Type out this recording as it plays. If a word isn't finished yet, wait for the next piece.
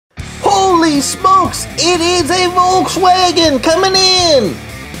Holy smokes! It is a Volkswagen coming in!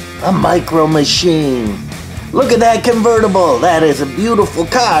 A micro machine. Look at that convertible. That is a beautiful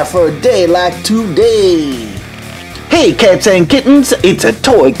car for a day like today. Hey cats and kittens, it's a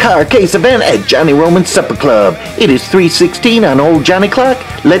toy car case event at Johnny Roman's Supper Club. It is 3:16 on old Johnny Clock.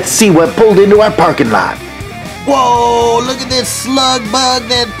 Let's see what pulled into our parking lot. Whoa, look at this slug bug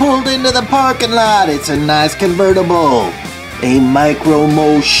that pulled into the parking lot. It's a nice convertible. A micro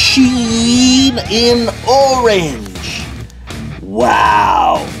machine in orange.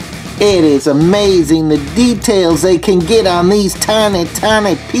 Wow. It is amazing the details they can get on these tiny,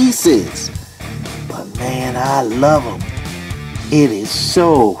 tiny pieces. But man, I love them. It is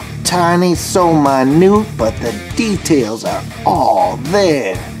so tiny, so minute, but the details are all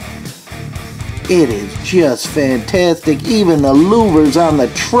there. It is just fantastic, even the louvers on the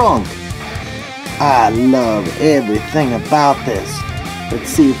trunk. I love everything about this. Let's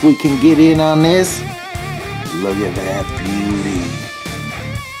see if we can get in on this. Look at that beauty.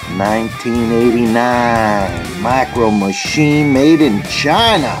 1989 micro machine made in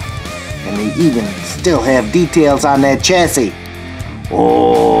China. And they even still have details on that chassis.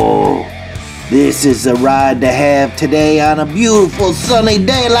 Oh, this is the ride to have today on a beautiful sunny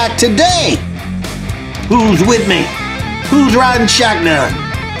day like today. Who's with me? Who's riding shotgun?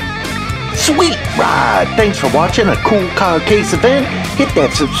 Sweet ride! Thanks for watching a cool car case event. Hit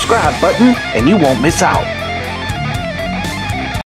that subscribe button and you won't miss out.